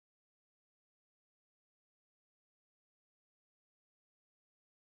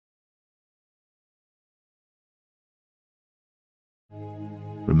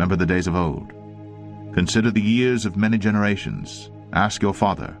Remember the days of old. Consider the years of many generations. Ask your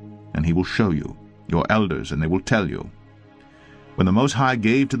father, and he will show you, your elders, and they will tell you. When the Most High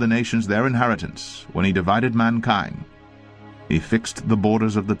gave to the nations their inheritance, when he divided mankind, he fixed the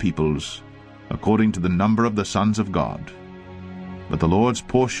borders of the peoples according to the number of the sons of God. But the Lord's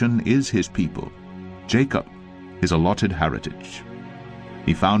portion is his people, Jacob, his allotted heritage.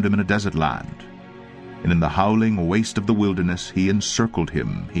 He found him in a desert land, and in the howling waste of the wilderness he encircled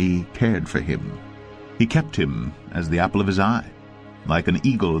him, he cared for him. He kept him as the apple of his eye, like an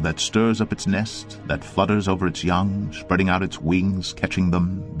eagle that stirs up its nest, that flutters over its young, spreading out its wings, catching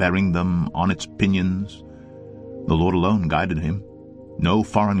them, bearing them on its pinions. The Lord alone guided him. No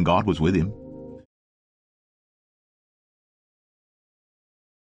foreign god was with him.